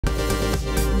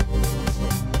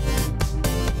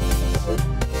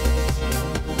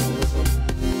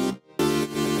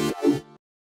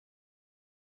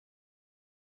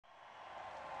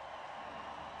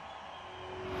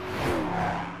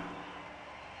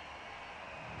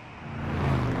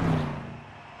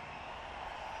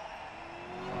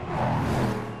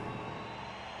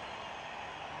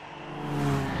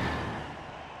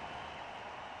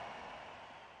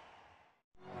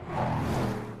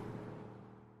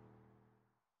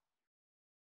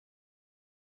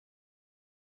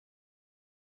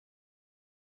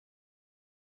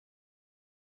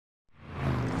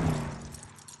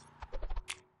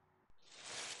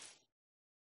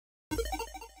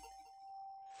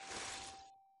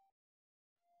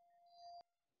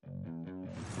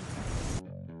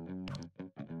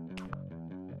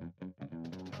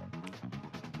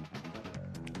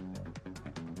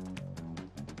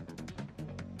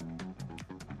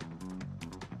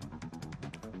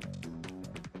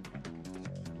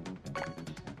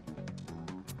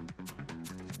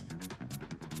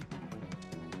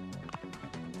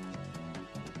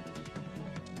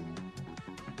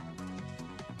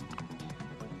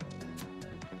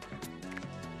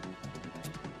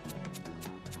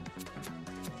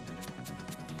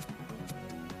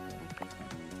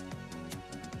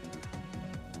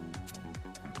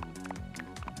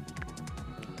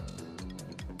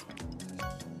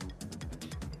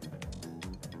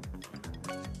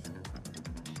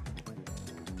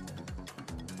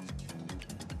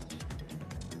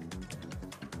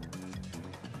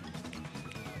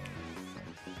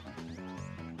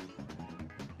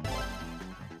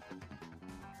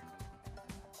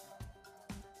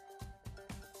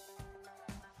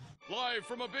Live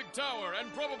from a big tower and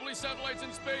probably satellites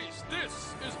in space, this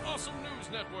is Awesome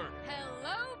News Network.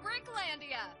 Hello,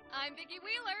 Bricklandia. I'm Vicki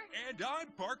Wheeler. And I'm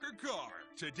Parker Carr.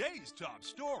 Today's top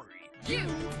story. You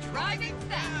driving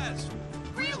fast.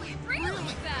 Really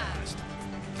fast.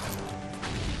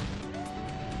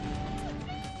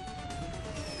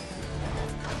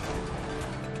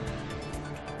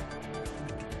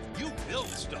 You build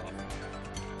stuff.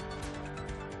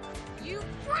 You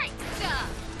break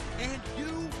stuff. And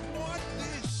you want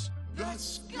this. The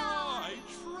Sky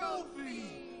Trophy.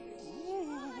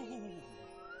 Ooh.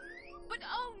 But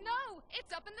oh no,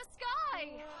 it's up in the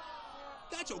sky.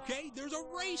 That's okay. There's a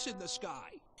race in the sky.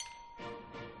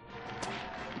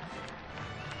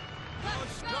 The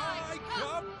Sky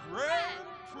Cup Grand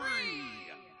Prix.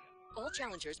 All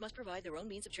challengers must provide their own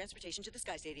means of transportation to the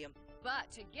Sky Stadium. But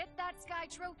to get that Sky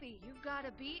Trophy, you've got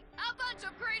to beat a bunch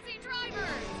of crazy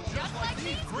drivers. Just like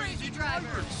these crazy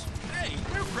drivers. Hey,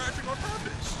 they're crashing on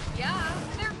purpose. Yeah,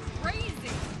 they're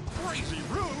crazy. Crazy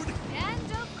rude.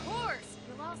 And of course,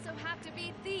 you'll also have to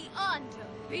beat the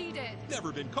undefeated,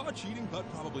 Never been caught cheating, but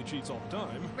probably cheats all the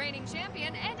time. reigning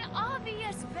champion and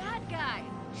obvious bad guy.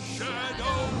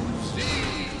 Shadow Z.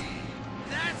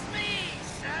 That's me,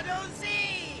 Shadow Z!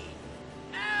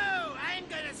 Oh, I'm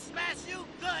gonna smash you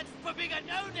good for being a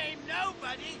no-name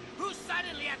nobody who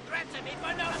suddenly a threat to me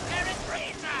for no apparent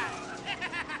reason!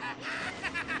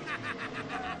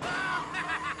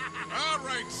 All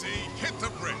right, Z, hit the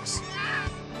bricks.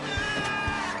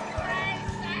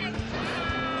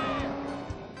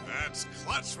 That's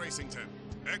Clutch Racington,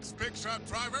 ex-big shot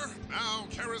driver, now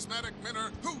charismatic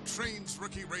winner who trains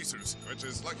rookie racers, which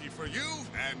is lucky for you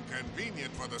and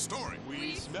convenient for the story.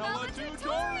 We smell a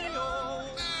tutorial.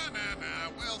 Nah,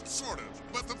 well, sort of,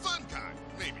 but the fun kind,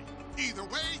 maybe. Either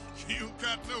way, you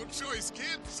got no choice,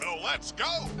 kid, so let's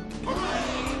go!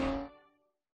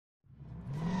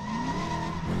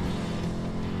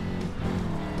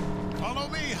 Follow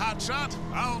me, hotshot.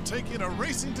 I'll take you to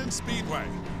Racington Speedway.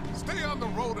 Stay on the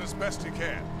road as best you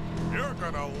can. You're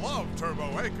gonna love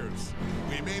Turbo Acres.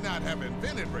 We may not have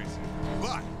invented racing,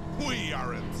 but we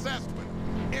are obsessed with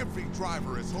it. Every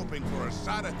driver is hoping for a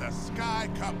shot at the Sky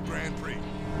Cup Grand Prix.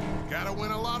 Gotta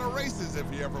win a lot of races if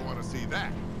you ever want to see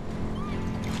that.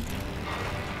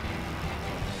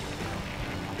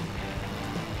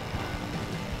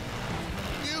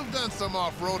 You've done some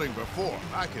off-roading before,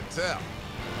 I can tell.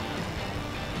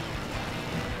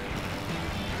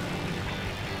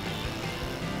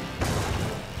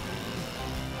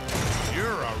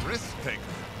 You're a risk taker.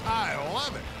 I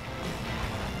love it.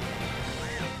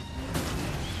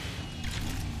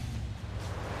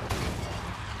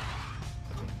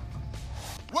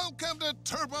 Welcome to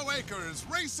Turbo Acres,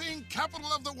 racing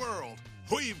capital of the world.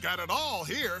 We've got it all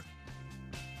here.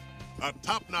 A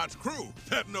top-notch crew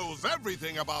that knows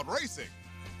everything about racing.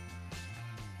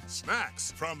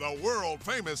 Snacks from the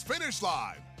world-famous finish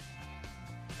line.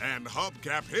 And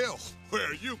Hubcap Hill,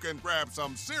 where you can grab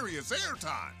some serious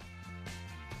airtime.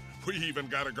 We even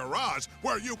got a garage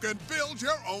where you can build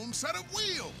your own set of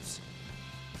wheels.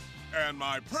 And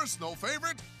my personal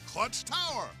favorite, Clutch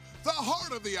Tower, the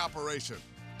heart of the operation.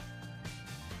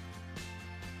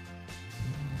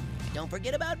 Don't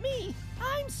forget about me.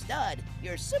 I'm Stud,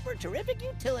 your super terrific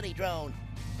utility drone.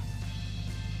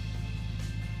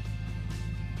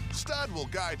 Stud will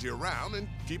guide you around and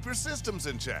keep your systems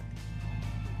in check.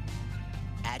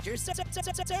 At your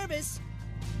service.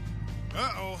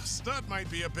 Uh-oh, Stud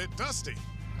might be a bit dusty.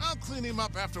 I'll clean him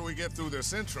up after we get through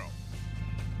this intro.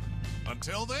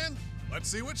 Until then, let's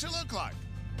see what you look like.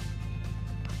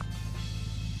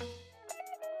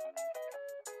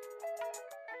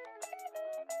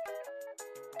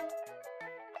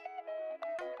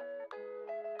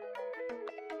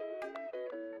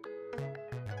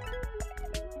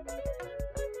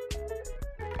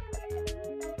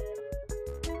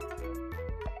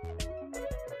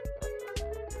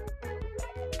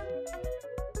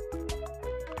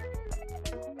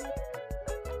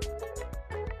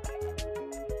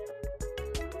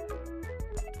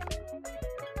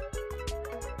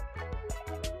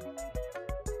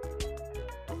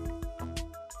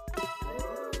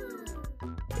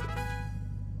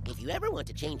 If you ever want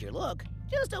to change your look,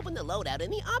 just open the loadout in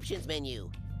the options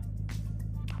menu.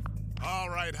 All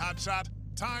right, Hotshot,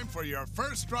 time for your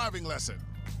first driving lesson.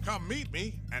 Come meet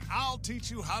me, and I'll teach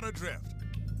you how to drift.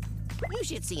 You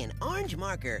should see an orange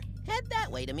marker. Head that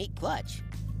way to meet Clutch.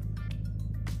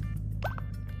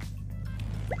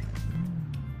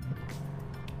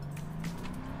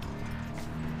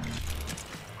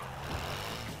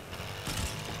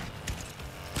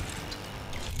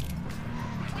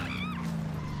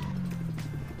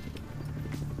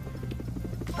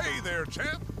 Hey there,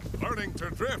 champ. Learning to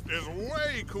drift is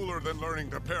way cooler than learning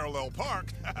to parallel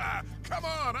park. Come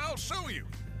on, I'll show you.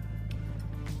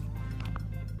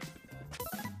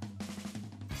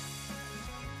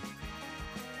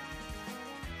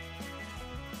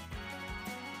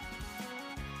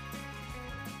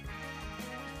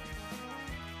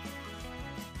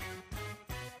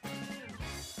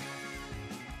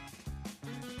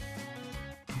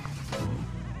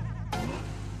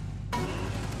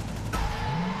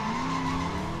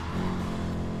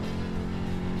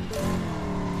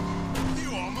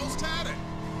 You almost had it.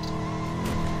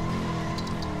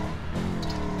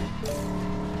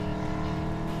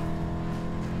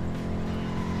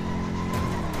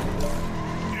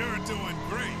 You're doing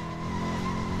great.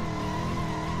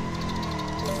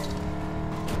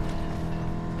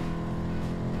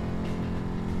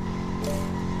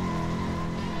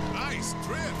 Nice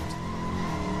drift.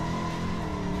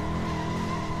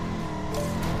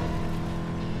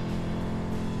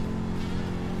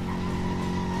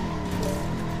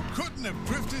 Couldn't have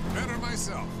drifted better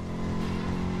myself.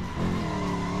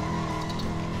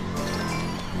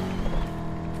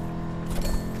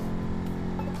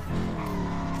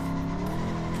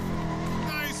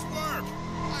 Nice work.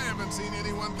 I haven't seen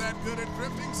anyone that good at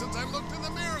drifting since I looked in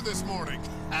the mirror this morning.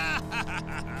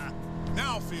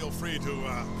 Now feel free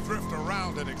to drift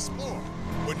around and explore.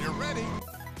 When you're ready,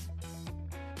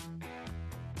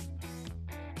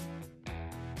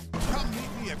 come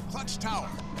meet me at Clutch Tower,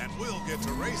 and we'll get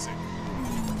to racing.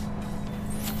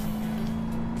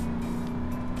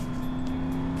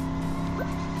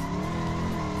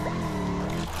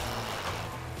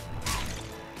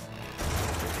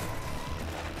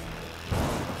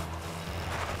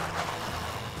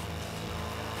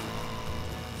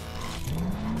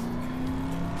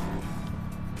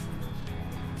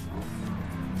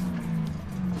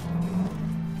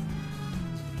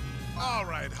 All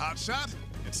right, Hotshot.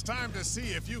 It's time to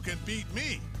see if you can beat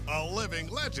me, a living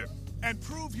legend, and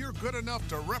prove you're good enough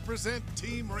to represent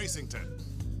Team Racington.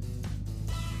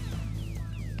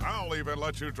 I'll even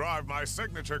let you drive my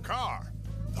signature car,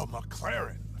 the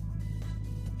McLaren.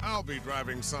 I'll be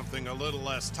driving something a little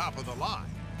less top of the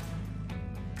line.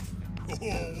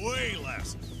 Oh, way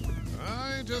less.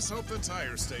 I just hope the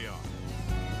tires stay on.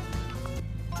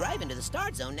 Drive into the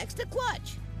start zone next to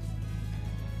Clutch.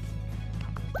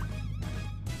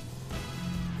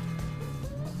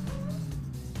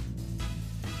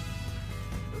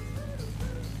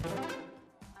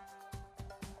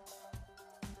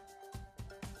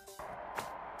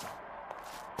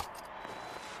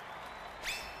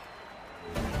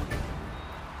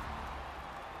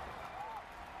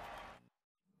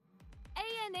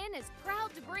 ANN is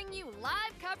proud to bring you live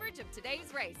coverage of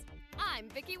today's race. I'm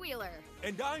Vicki Wheeler.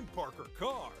 And I'm Parker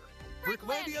Carr.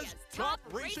 Bricklandia's top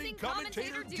racing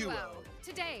commentator duo.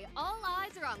 Today, all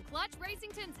eyes are on Clutch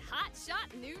Racington's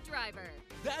hotshot new driver.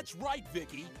 That's right,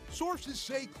 Vicki. Sources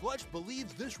say Clutch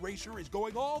believes this racer is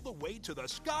going all the way to the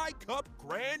Sky Cup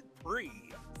Grand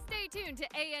Prix. Stay tuned to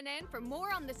ANN for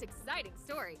more on this exciting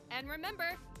story. And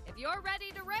remember, if you're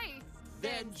ready to race,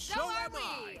 Then so am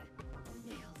I.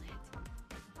 Nailed it.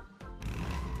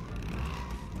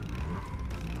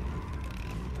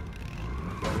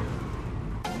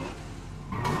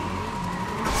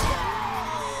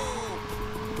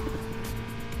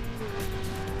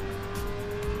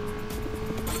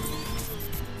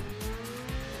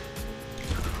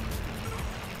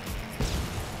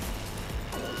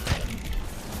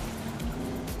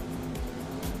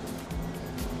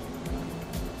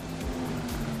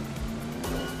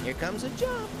 Here comes a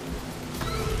jump.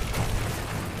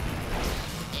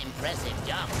 Impressive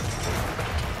jump.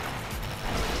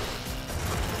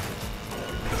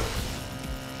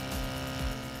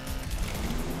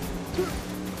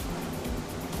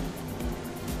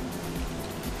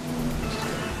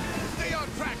 Stay on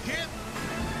track, kid.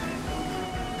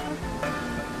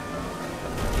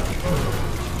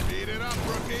 Beat it up,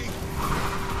 rookie.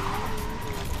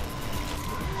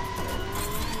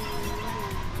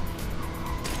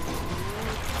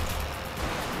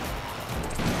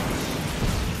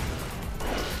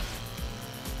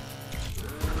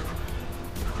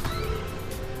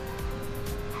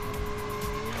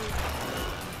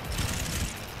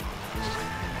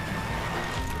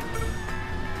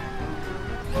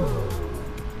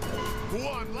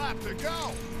 One lap to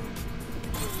go.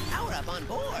 Power up on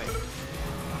board.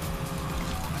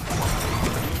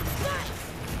 Nice.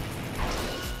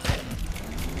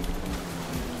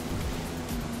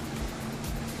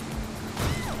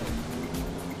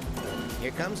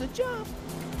 Here comes a jump.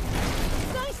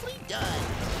 Nicely done.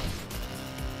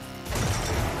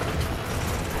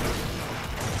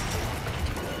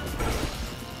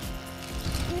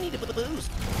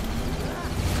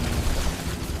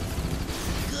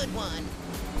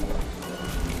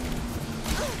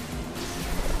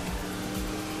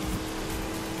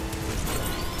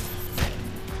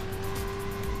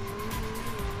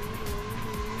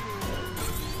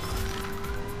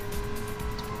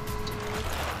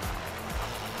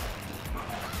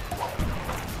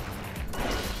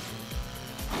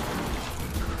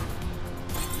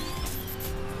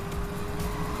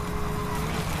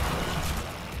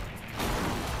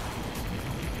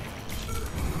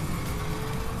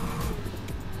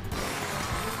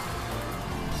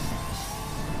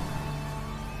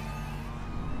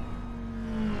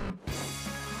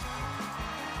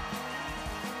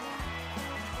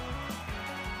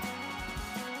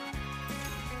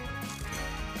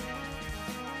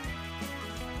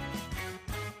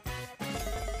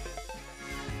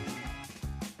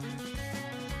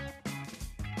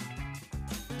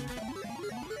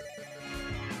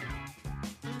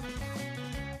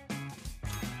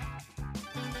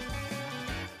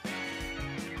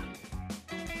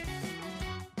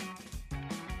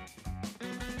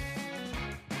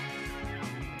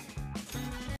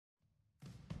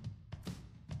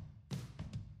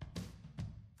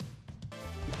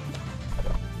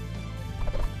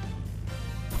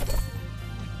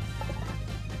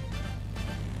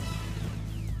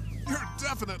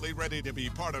 definitely ready to be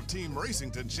part of Team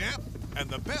Racington, champ. And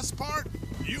the best part,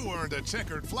 you earned a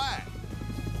checkered flag.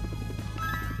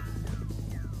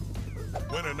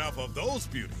 Win enough of those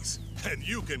beauties, and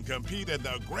you can compete in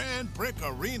the Grand Brick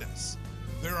Arenas.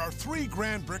 There are 3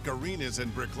 Grand Brick Arenas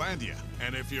in Bricklandia,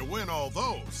 and if you win all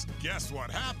those, guess what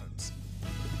happens?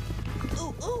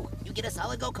 Ooh, you get a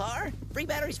solid gold car? Free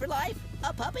batteries for life?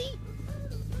 A puppy?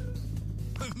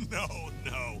 No.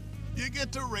 You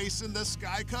get to race in the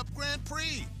Sky Cup Grand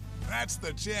Prix. That's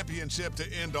the championship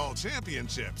to end all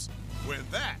championships. Win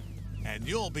that, and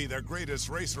you'll be the greatest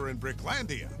racer in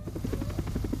Bricklandia.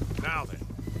 Now then,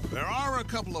 there are a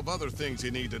couple of other things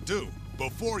you need to do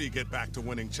before you get back to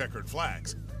winning checkered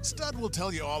flags. Stud will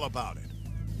tell you all about it.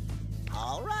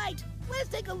 All right, let's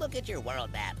take a look at your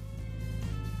world map.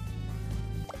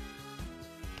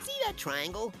 See that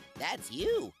triangle? That's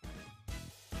you.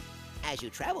 As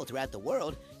you travel throughout the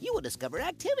world, you will discover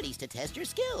activities to test your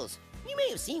skills. You may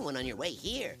have seen one on your way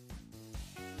here.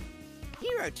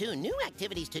 Here are 2 new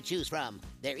activities to choose from.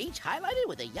 They're each highlighted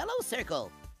with a yellow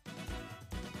circle.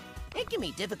 It can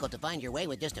be difficult to find your way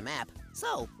with just a map,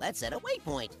 so let's set a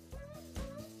waypoint.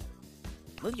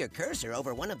 Move your cursor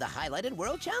over one of the highlighted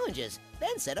world challenges,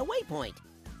 then set a waypoint.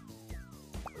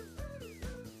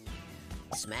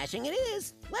 Smashing it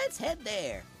is. Let's head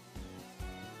there.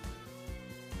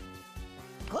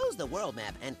 Close the world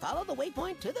map and follow the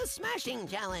waypoint to the Smashing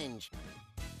Challenge.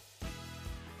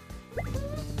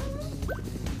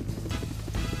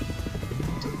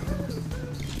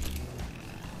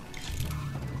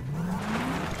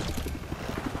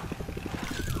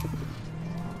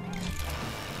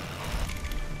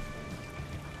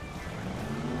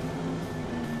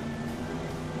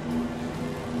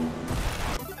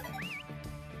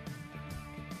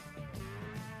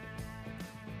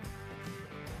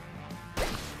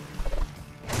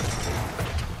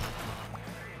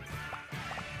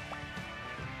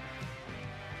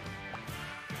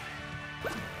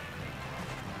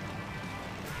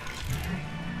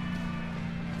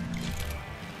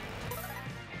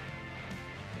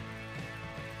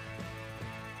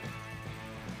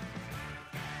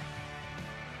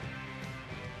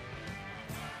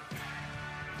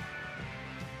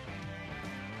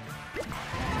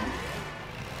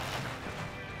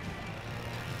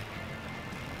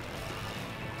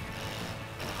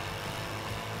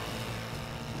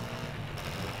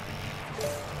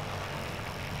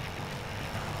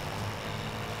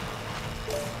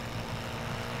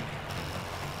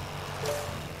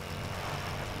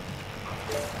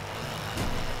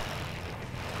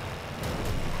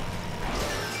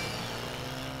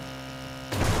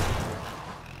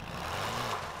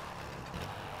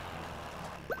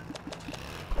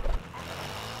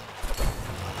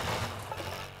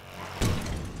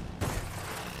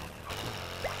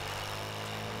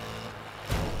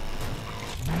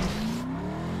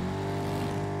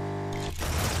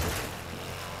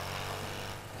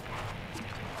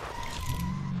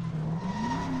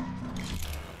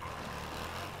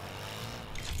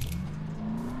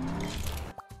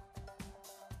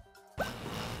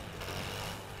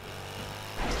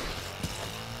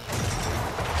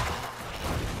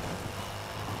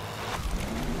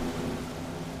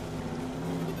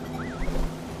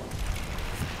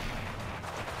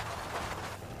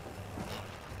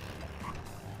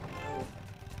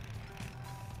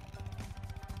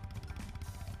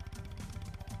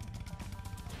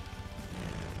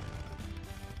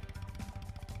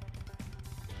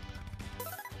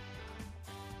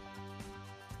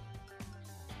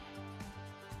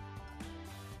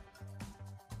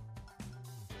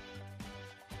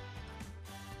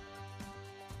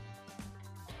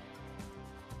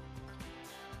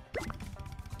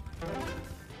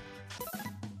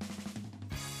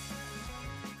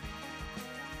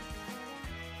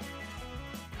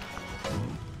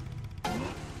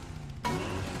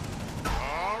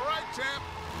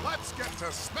 Let's get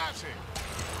to smashing.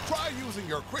 Try using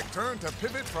your quick turn to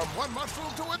pivot from one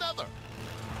mushroom to another.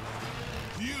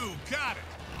 You got it.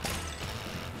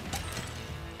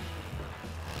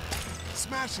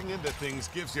 Smashing into things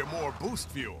gives you more boost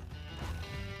fuel.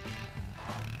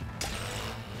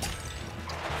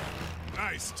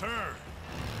 Nice turn.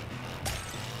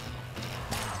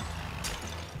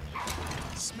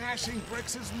 Smashing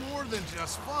bricks is more than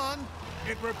just fun.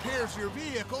 It repairs your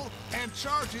vehicle and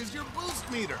charges your boost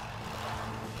meter.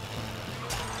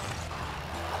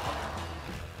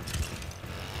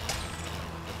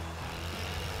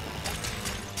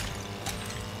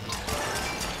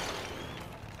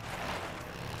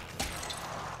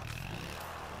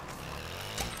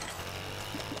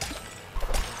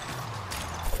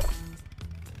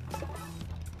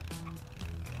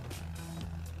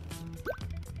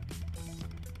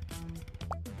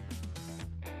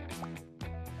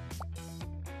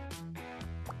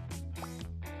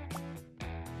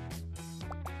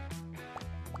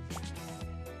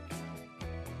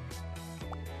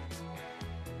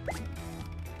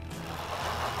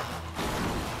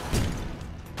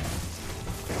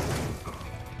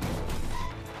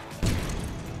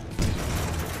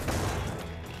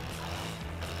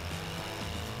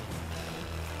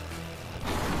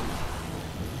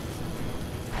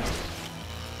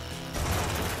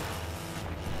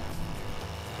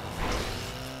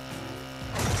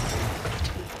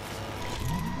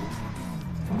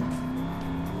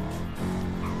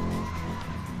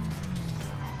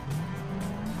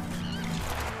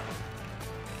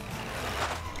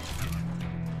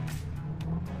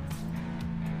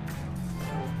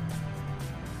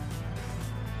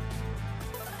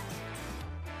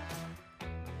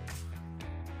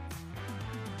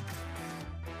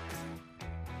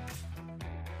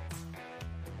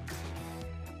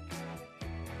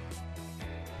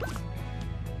 Go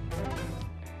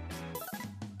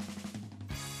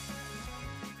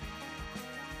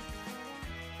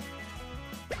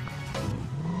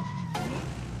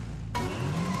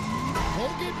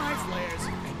get my flares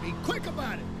and be quick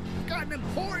about it. I've got an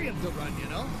emporium to run, you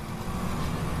know.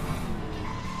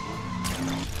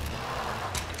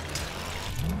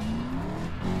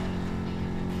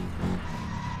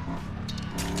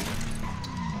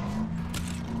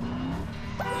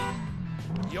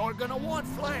 You're gonna want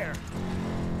flare.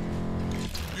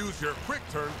 Use your quick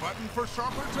turn button for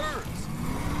sharper turns.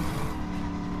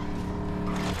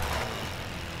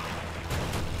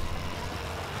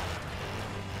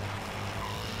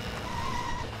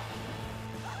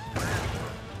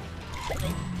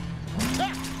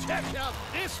 Check out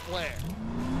this flare.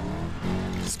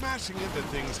 Smashing into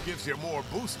things gives you more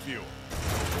boost fuel.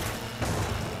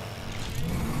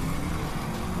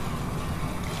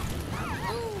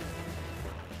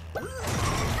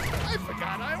 I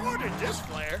forgot I ordered this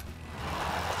flare.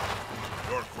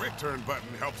 Your quick turn button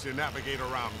helps you navigate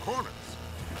around corners.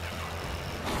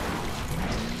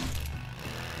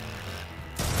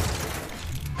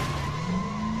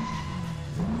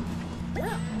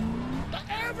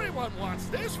 Everyone wants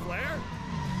this flare.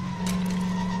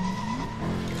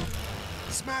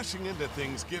 Smashing into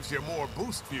things gives you more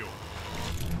boost fuel.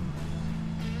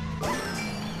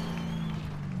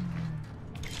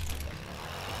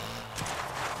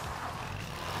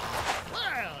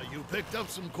 Well, you picked up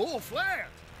some cool flare.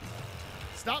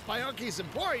 Stop by Unky's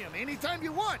Emporium anytime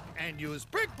you want and use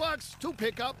Brick Bucks to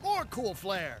pick up more cool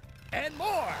flare. And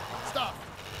more stuff.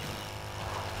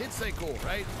 Kids say cool,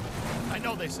 right? I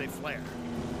know they say flare.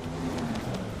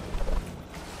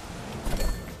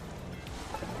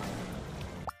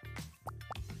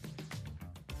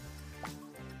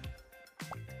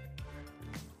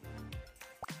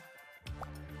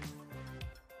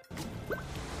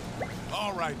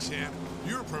 All right, champ.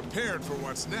 You're prepared for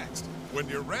what's next. When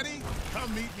you're ready,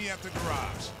 come meet me at the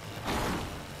garage.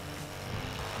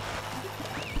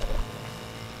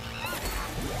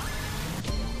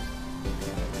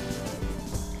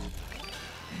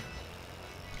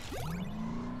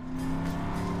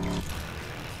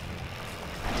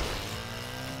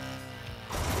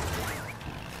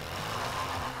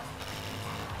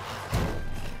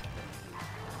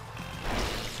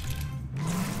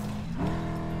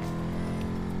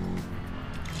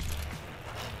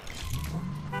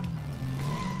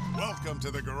 Welcome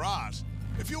to the garage.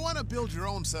 If you want to build your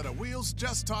own set of wheels,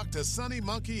 just talk to Sunny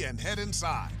Monkey and head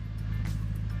inside.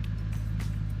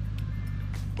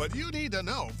 But you need to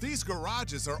know, these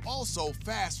garages are also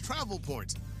fast travel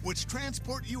points, which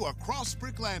transport you across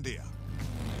Bricklandia.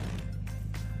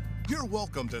 You're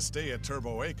welcome to stay at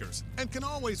Turbo Acres and can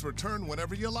always return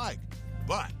whenever you like.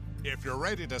 But if you're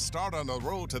ready to start on the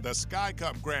road to the Sky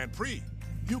Cup Grand Prix,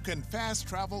 you can fast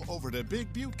travel over to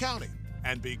Big Butte County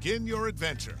and begin your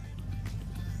adventure.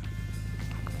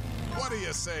 What do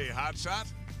you say, Hotshot?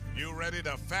 You ready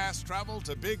to fast travel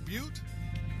to Big Butte?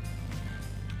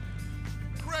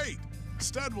 Great!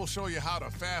 Stud will show you how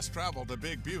to fast travel to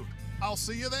Big Butte. I'll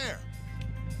see you there.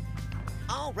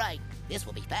 All right, this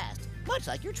will be fast, much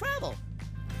like your travel.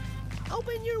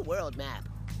 Open your world map.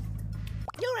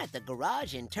 You're at the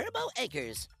garage in Turbo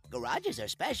Acres. Garages are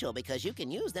special because you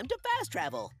can use them to fast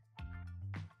travel.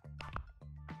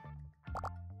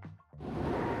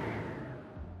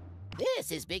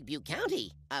 This is Big Butte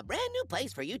County, a brand new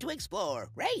place for you to explore,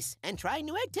 race, and try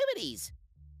new activities.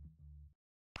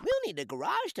 We'll need a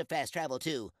garage to fast travel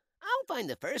to. I'll find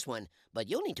the first one, but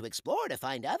you'll need to explore to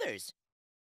find others.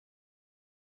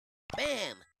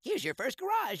 Bam! Here's your first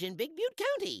garage in Big Butte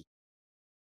County.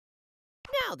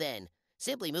 Now then,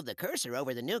 simply move the cursor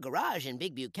over the new garage in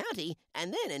Big Butte County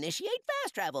and then initiate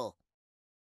fast travel.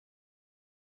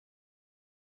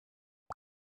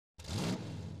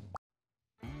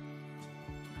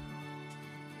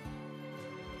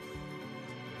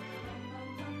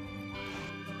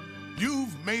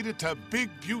 You've made it to Big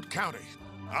Butte County.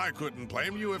 I couldn't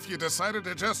blame you if you decided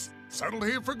to just settle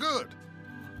here for good.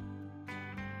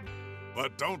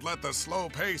 But don't let the slow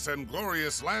pace and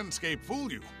glorious landscape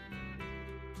fool you.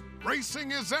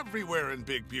 Racing is everywhere in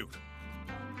Big Butte.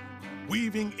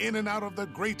 Weaving in and out of the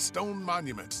great stone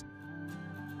monuments.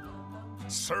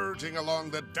 Surging along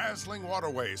the dazzling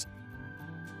waterways.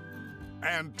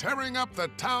 And tearing up the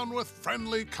town with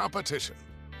friendly competition.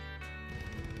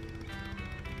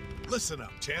 Listen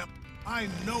up, champ. I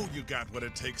know you got what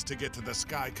it takes to get to the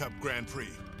Sky Cup Grand Prix,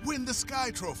 win the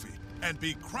Sky Trophy, and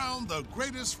be crowned the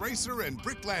greatest racer in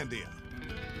Bricklandia.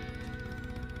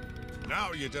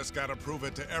 Now you just gotta prove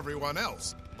it to everyone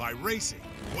else by racing,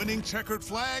 winning checkered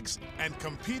flags, and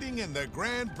competing in the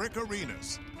Grand Brick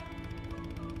Arenas.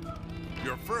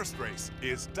 Your first race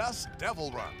is Dust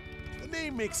Devil Run. The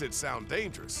name makes it sound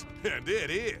dangerous, and it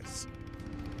is.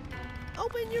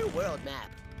 Open your world map.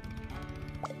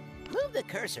 Move the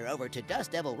cursor over to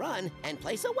Dust Devil Run and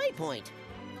place a waypoint.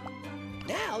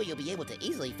 Now you'll be able to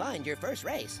easily find your first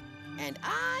race. And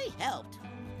I helped.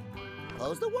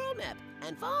 Close the world map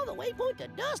and follow the waypoint to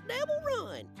Dust Devil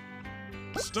Run.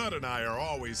 Stud and I are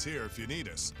always here if you need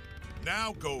us.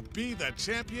 Now go be the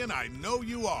champion I know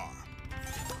you are.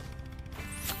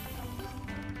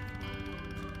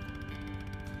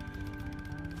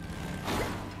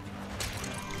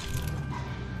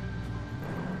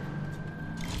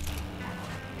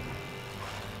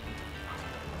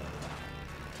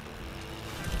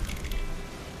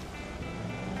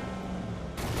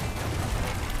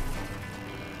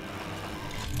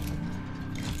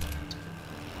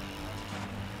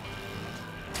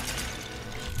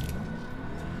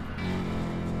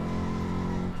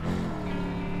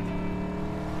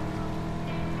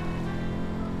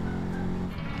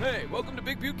 Hey, welcome to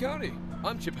Big Butte County.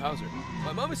 I'm Chip Hauser.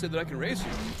 My mama said that I can race you.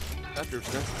 After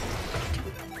it's done.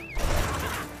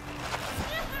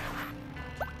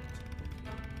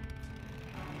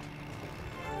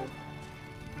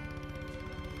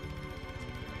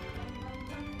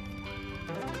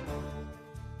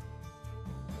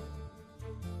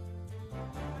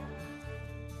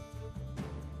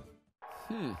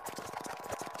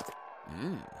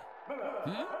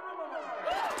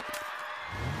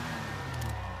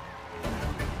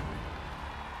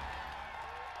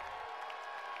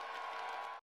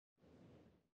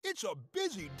 It's a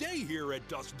busy day here at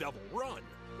Dust Devil Run.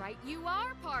 Right you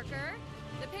are, Parker.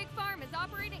 The pig farm is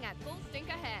operating at full stink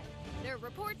ahead. There are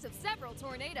reports of several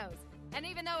tornadoes. And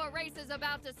even though a race is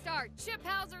about to start, Chip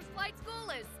Hauser's flight school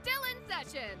is still in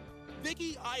session.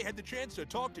 Vicky, I had the chance to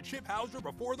talk to Chip Hauser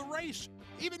before the race.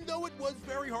 Even though it was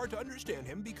very hard to understand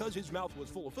him because his mouth was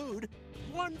full of food,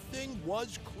 one thing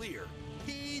was clear.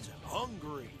 He's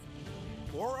hungry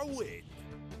for a win.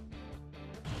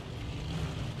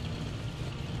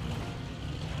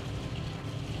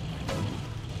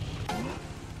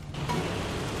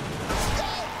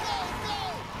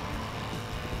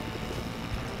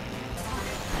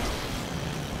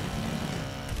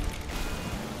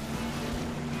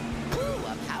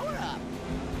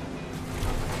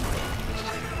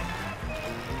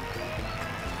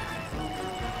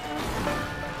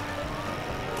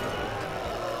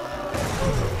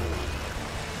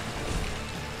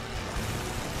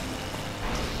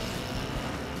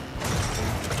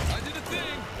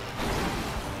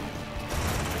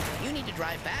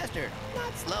 Drive faster,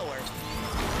 not slower.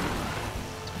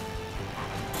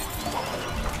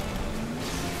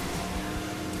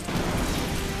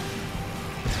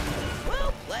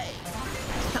 Well played.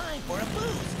 Time for a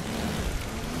boost.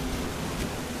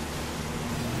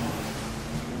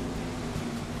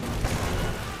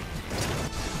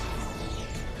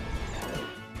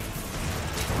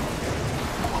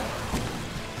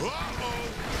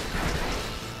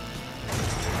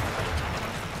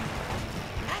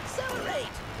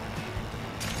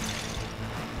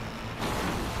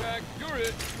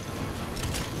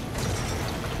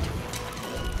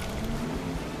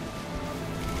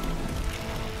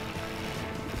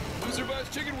 Loser buys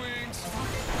chicken wings.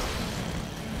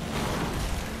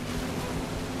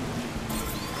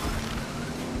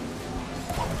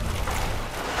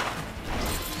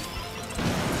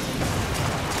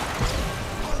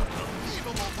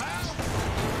 Unbelievable, pal!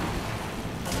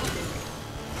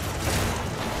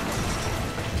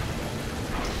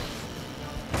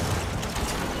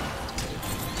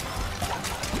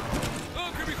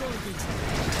 Oh, Kirby calling things.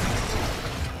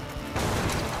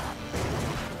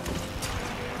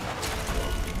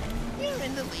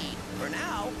 In the lead for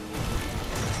now.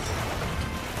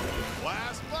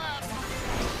 Last lap.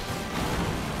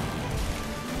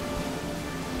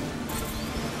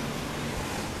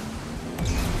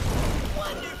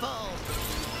 Wonderful.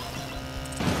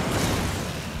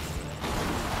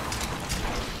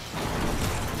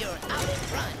 You're out in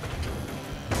front.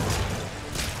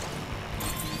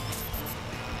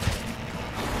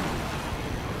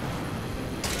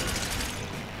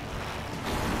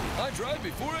 I drive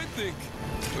before I think.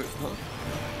 Wait, huh?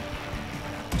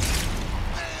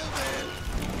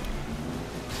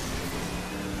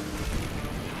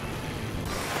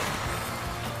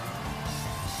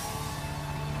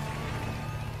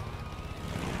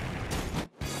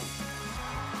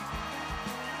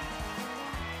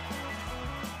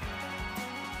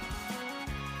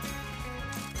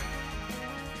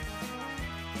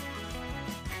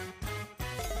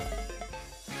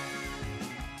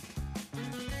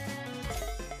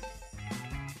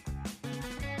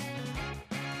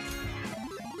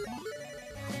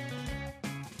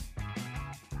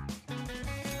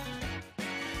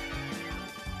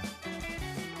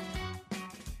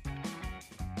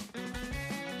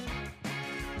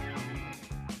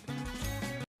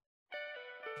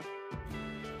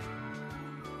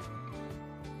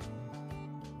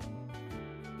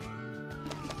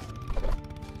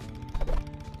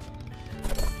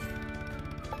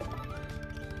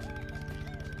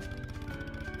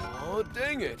 Oh,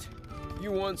 dang it.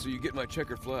 You won, so you get my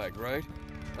checkered flag, right?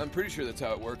 I'm pretty sure that's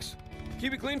how it works.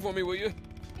 Keep it clean for me, will you?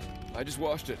 I just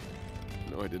washed it.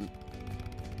 No, I didn't.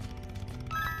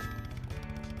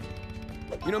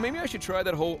 You know, maybe I should try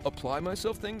that whole apply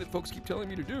myself thing that folks keep telling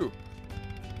me to do.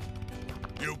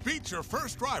 You beat your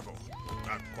first rival.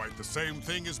 Not quite the same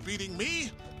thing as beating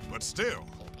me, but still,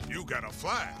 you got a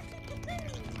flag.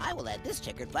 I will add this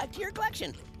checkered flag to your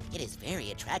collection. It is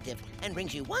very attractive and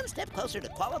brings you one step closer to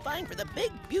qualifying for the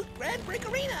Big Butte Grand Prix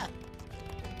Arena.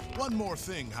 One more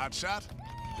thing, Hotshot.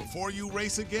 Before you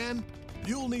race again,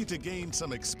 you'll need to gain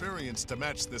some experience to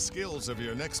match the skills of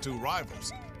your next two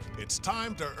rivals. It's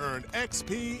time to earn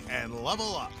XP and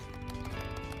level up.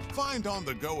 Find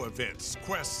on-the-go events,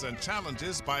 quests, and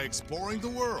challenges by exploring the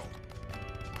world.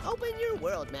 Open your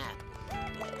world map.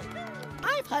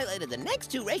 I've highlighted the next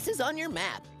two races on your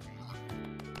map.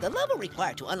 The level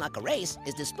required to unlock a race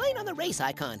is displayed on the race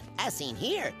icon, as seen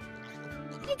here.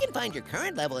 You can find your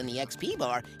current level in the XP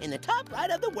bar in the top right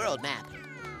of the world map.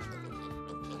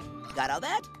 Got all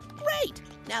that? Great!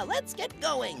 Now let's get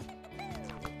going!